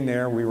sitting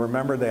there. We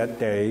remember that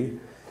day,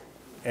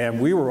 and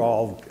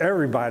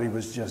everybody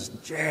was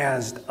just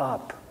jazzed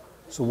up.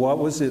 So what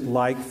was it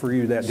like for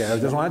you that day? I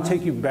just want to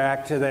take you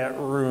back to that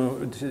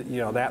room,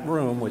 that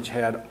room which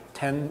had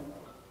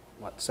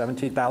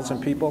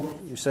 17,000 people,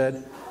 you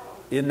said,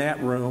 in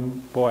that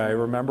room. Boy, I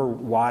remember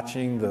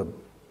watching the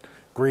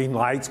green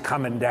lights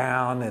coming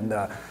down and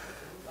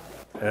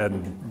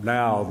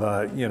now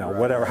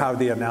whatever, how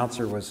the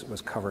announcer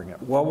was covering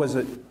it. What was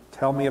it?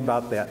 Tell me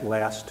about that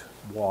last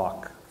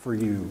walk for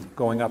you,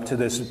 going up to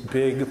this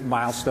big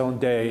milestone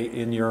day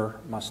in your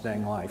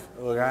Mustang life.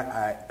 Look,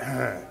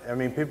 I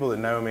mean, people that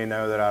know me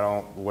know that I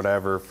don't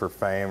whatever for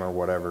fame or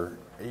whatever.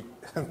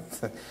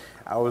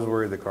 I was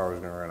worried the car was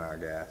going to run out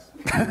of gas.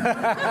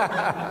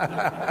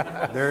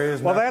 There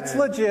is well, that's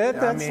legit.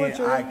 That's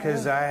legit.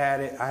 Because I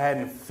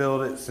hadn't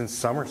filled it since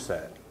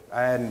Somerset.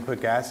 I hadn't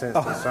put gas in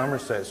it since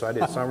Somerset, so I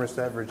did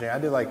Somerset, Virginia. I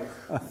did like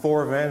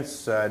 4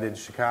 events. I did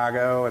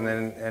Chicago and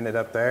then ended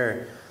up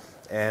there.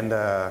 And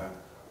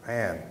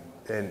man,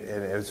 and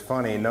it was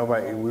funny. I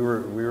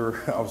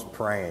was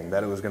praying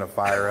that it was going to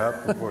fire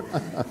up before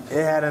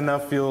it had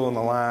enough fuel in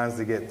the lines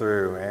to get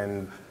through.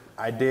 And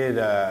I did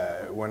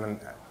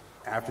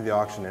after the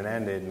auction had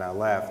ended and I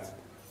left,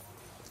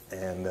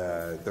 and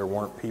there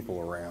weren't people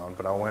around,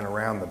 but I went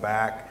around the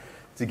back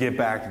to get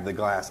back to the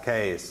glass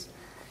case.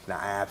 And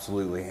I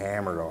absolutely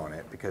hammered on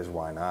it because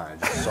why not? I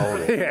just sold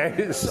it. Yeah,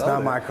 it's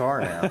not my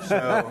car now. So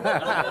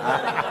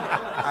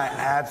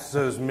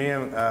so it was me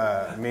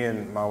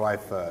and my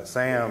wife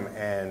Sam,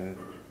 and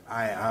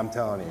I'm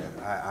telling you,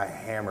 I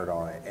hammered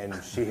on it, and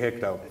she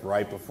hiccuped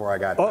right before I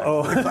got back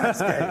to the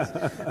glass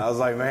case. I was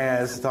like,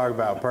 man, this is talk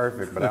about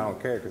perfect, but I don't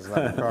care because it's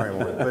not my car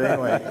anymore. But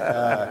anyway,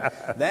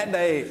 that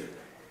day,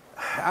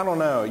 I don't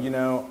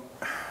know,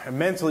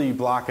 mentally you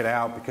block it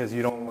out because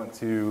you don't want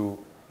to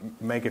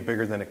make it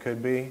bigger than it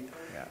could be.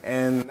 Yeah.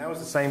 And that was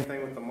the same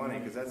thing with the money,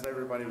 because that's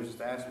everybody was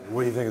just asking me,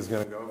 what do you think it's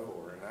going to go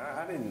for?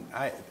 And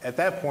at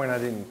that point, I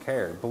didn't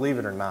care. Believe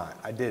it or not,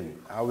 I didn't.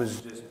 I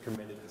was just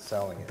committed to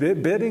selling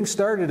it. Bidding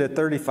started at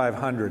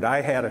 $3,500.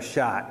 I had a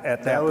shot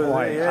at that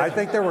point. Yeah. I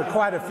think there were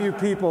quite a few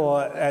people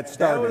at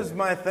started. That was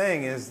my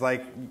thing, is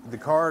like the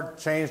car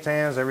changed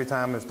hands every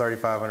time it was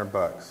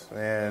 $3,500.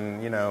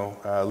 And,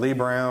 Lee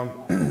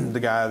Brown, the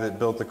guy that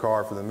built the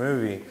car for the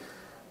movie,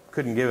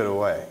 couldn't give it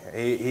away.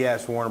 He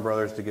asked Warner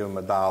Brothers to give him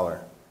 $1,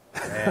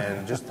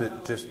 and just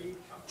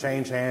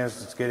change hands,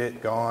 let's get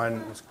it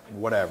gone,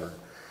 whatever.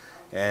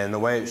 And the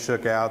way it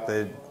shook out,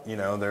 that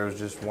there was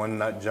just one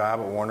nut job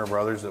at Warner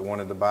Brothers that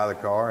wanted to buy the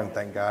car, and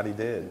thank God he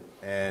did.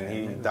 And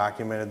he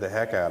documented the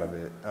heck out of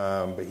it.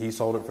 But he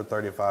sold it for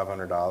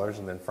 $3,500,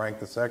 and then Frank,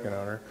 the second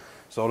owner,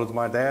 sold it to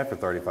my dad for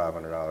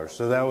 $3,500.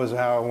 So that was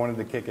how I wanted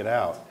to kick it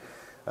out.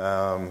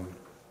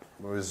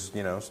 It was,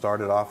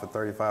 started off at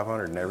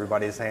 $3,500, and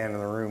everybody's hand in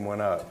the room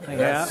went up.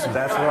 That's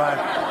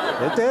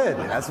what it did.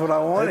 That's what I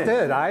wanted.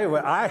 It did.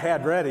 I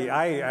had ready.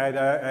 I had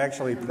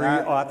actually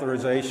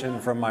pre-authorization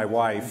from my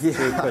wife to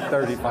put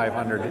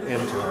 $3,500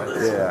 into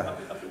it. Yeah.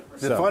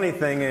 The funny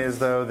thing is,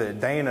 though, that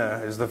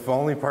Dana is the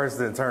only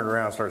person that turned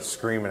around and started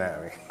screaming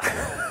at me.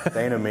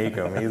 Dana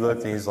Meekum. He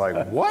looked and he's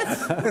like, what?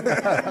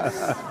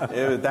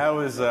 That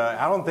was,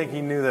 I don't think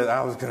he knew that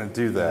I was going to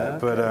do that.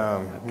 But,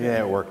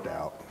 it worked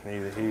out.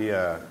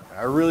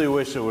 I really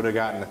wish it would have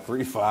gotten a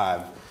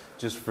 3.5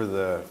 just for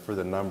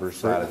the numbers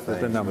side of things.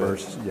 For the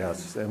numbers,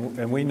 yes.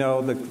 And we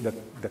know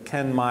the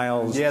Ken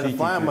Miles. Yeah, the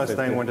Flying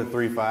Mustang went to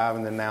 3.5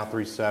 and then now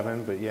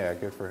 3.7, but yeah,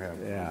 good for him.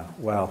 Yeah,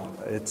 well,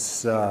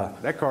 it's...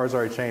 that car's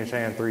already changed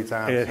hands 3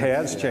 times. It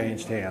has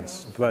changed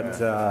hands,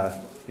 but,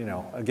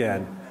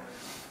 again,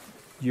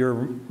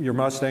 your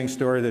Mustang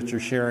story that you're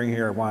sharing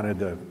here, I wanted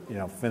to,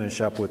 finish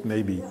up with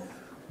maybe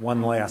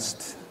one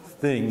last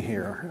thing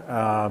here.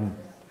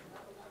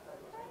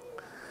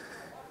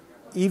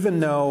 Even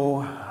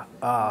though,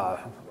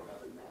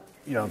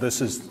 this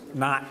is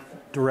not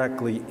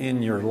directly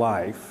in your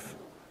life,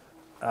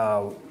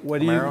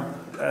 what do Camaro?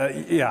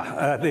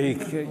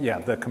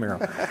 The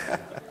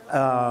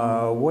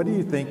Camaro. What do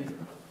you think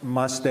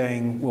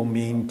Mustang will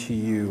mean to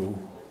you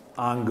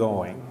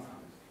ongoing?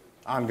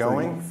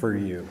 Ongoing? For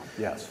you,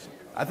 yes.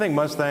 I think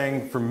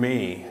Mustang, for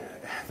me,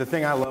 the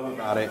thing I love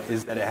about it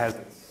is that it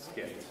hasn't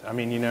skipped. I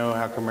mean,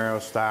 how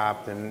Camaro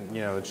stopped, and,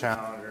 the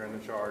Challenger and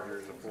the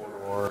Chargers, the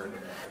 4-door,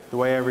 the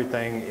way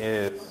everything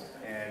is.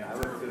 And I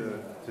look to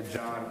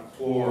John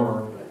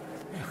Floor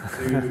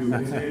to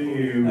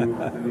continue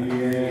the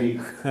V8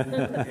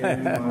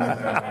 in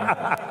Mustang,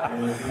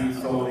 and he's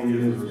solely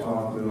his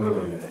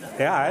responsibility.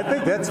 Yeah, I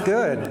think that's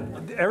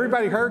good.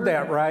 everybody heard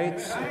that, right?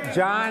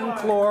 John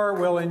Clore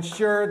will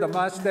ensure the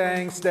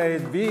Mustang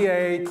stays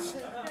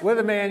V8 with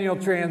a manual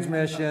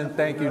transmission.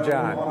 Thank you,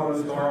 John.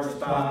 Auto start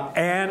stop.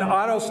 And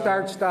auto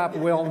start stop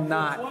will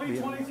not be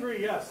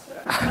 2023, yes.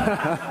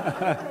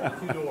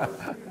 2 doors.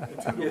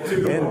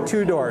 in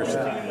 2 doors.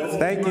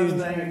 Thank you.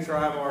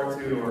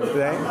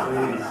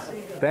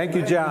 Thank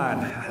you, John.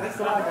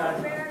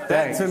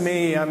 That to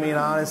me, I mean,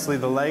 honestly,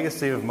 the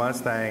legacy of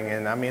Mustang,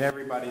 and I mean,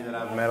 everybody that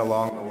I've met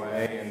along the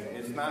way, and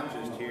it's not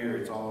just here,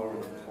 it's all over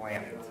the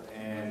planet.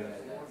 And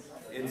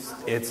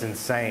it's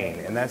insane.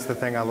 And that's the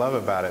thing I love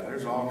about it.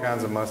 There's all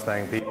kinds of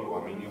Mustang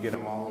people. I mean, you get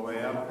them all the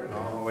way up and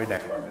all the way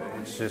down.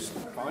 It's just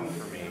fun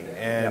for me.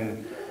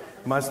 And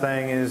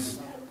Mustang is,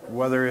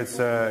 whether it's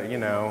an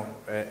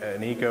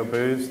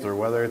EcoBoost or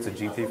whether it's a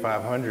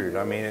GT500,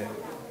 I mean,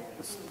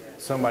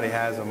 somebody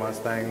has a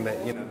Mustang that,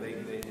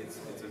 it's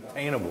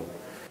attainable.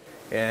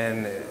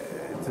 And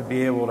to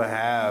be able to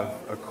have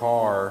a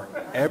car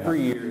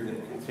every year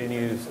that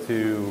continues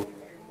to,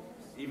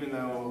 even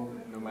though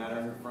no matter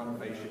if the front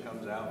fascia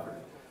comes out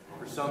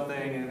for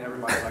something and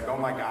everybody's like, oh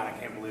my God, I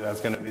can't believe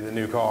that's going to be the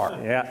new car.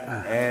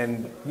 Yeah.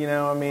 And,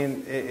 I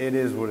mean, it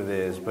is what it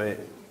is. But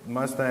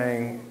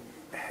Mustang,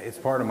 it's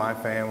part of my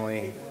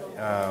family,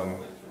 and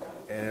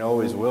it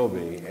always will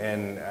be.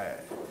 And,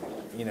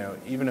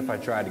 even if I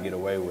tried to get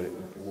away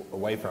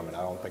from it,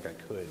 I don't think I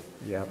could.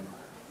 Yep.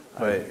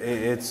 But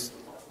it's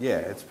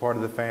part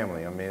of the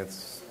family. I mean,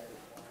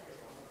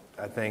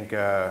 I think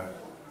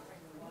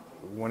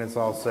when it's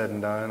all said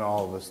and done,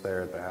 all of us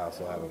there at the house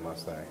will have a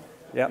Mustang.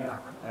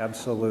 Yep,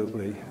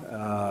 absolutely.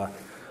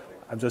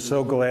 I'm just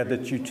so glad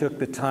that you took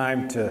the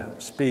time to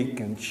speak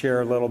and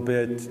share a little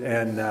bit.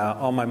 And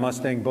all my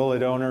Mustang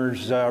Bullet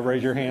owners,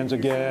 raise your hands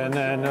again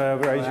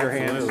and raise your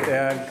hands.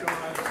 And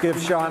give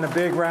Sean a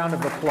big round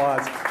of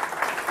applause.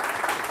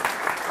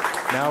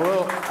 Now,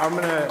 I'm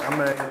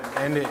gonna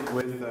end it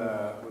with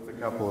a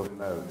couple of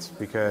notes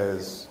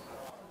because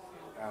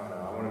I don't know.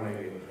 I want to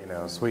make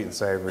it sweet and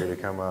savory to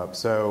come up.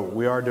 So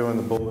we are doing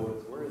the Bullet.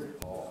 Where is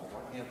Paul?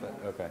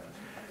 Okay.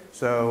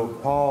 So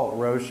Paul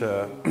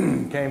Rocha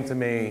came to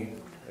me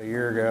a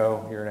year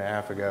and a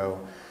half ago,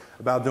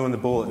 about doing the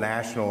Bullet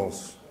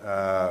Nationals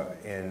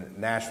in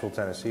Nashville,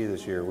 Tennessee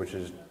this year, which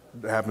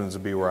happens to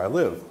be where I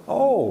live.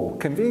 Oh,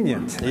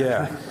 convenient.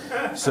 Yeah.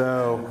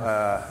 So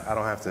I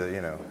don't have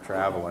to,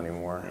 travel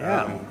anymore.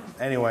 Yeah.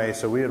 Anyway,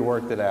 so we had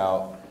worked it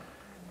out,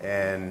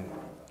 and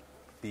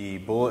the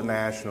Bullet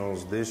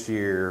Nationals this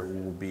year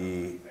will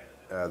be,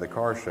 the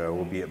car show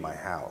will be at my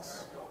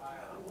house.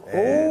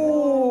 And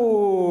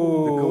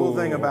oh. The cool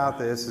thing about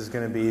this is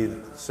going to be,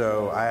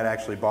 so I had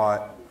actually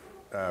bought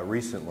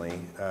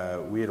recently,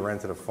 we had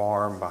rented a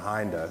farm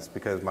behind us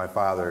because my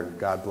father,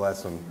 God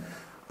bless him,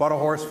 bought a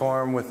horse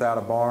farm without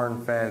a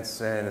barn,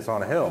 fence, and it's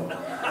on a hill.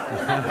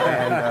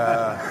 And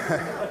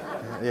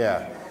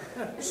yeah,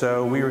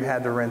 so we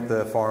had to rent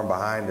the farm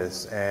behind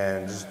us,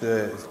 and just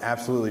an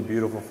absolutely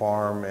beautiful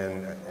farm,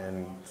 and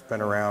it's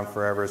been around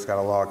forever. It's got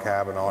a log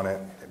cabin on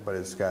it, but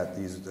it's got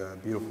these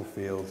beautiful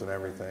fields and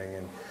everything.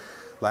 And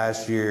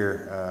last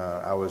year,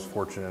 I was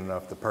fortunate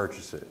enough to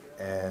purchase it,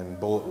 and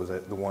Bullet was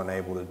the one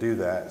able to do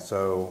that.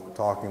 So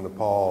talking to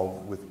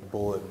Paul, with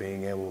Bullet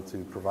being able to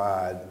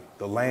provide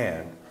the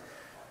land,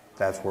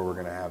 that's where we're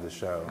going to have the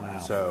show. Wow.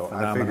 So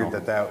Phenomenal. I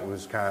figured that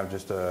was kind of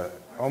just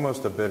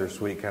almost a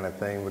bittersweet kind of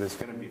thing, but it's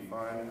going to be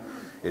fun.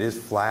 It is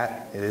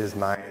flat. It is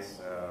nice,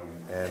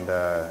 and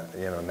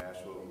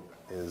Nashville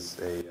is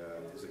a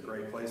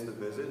great place to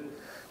visit.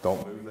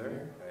 Don't move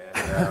there,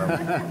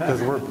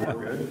 because we're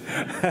good.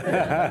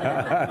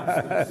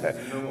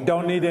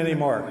 Don't need any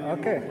more.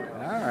 Okay.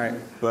 All right.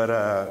 But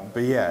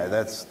yeah,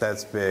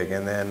 that's big.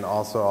 And then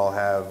also I'll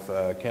have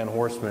Ken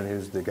Horstman,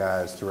 who's the guy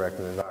that's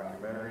directing the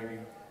documentary.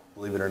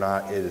 Believe it or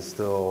not, it is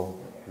still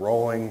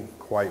rolling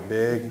quite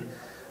big.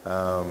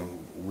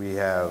 We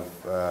have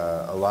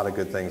a lot of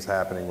good things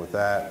happening with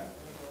that.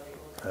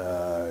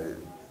 A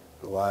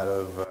lot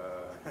of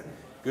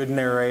good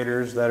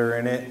narrators that are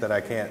in it that I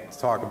can't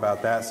talk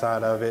about that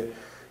side of it,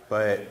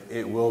 but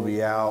it will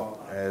be out.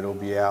 It'll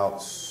be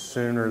out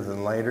sooner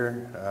than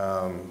later.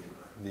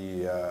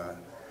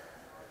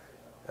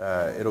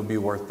 It'll be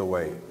worth the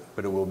wait,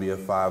 but it will be a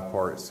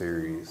 5-part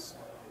series,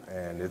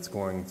 and it's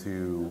going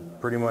to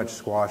pretty much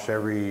squash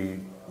every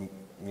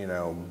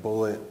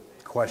Bullet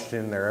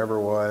question there ever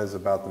was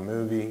about the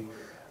movie.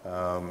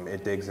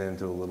 It digs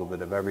into a little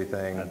bit of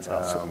everything. That's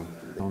awesome.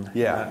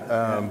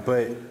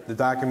 But the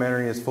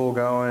documentary is full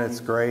going. It's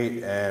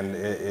great, and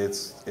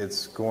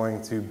it's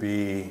going to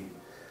be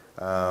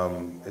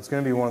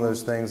one of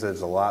those things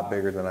that's a lot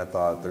bigger than I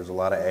thought. There's a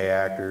lot of A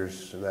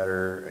actors that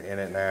are in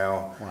it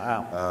now.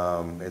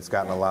 Wow. It's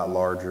gotten a lot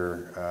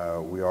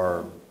larger. We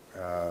are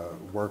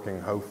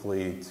working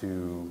hopefully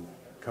to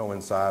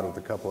coincide with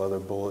a couple other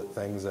Bullet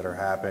things that are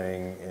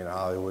happening in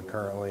Hollywood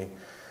currently.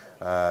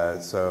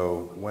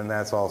 So when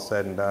that's all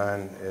said and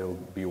done, it'll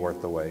be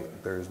worth the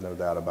wait. There's no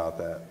doubt about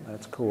that.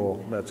 That's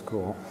cool. That's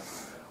cool.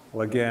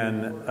 Well,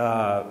 again,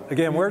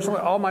 where's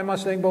all my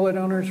Mustang Bullet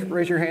owners?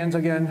 Raise your hands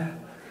again.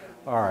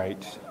 All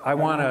right. I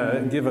want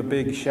to give a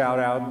big shout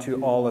out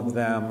to all of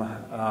them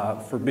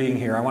for being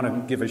here. I want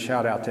to give a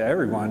shout out to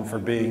everyone for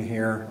being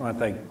here. I want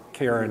to thank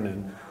Karen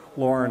and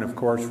Lauren, of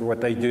course, for what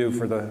they do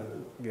for the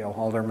Gail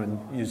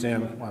Halderman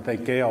Museum. I want to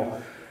thank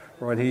Gail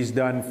for what he's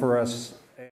done for us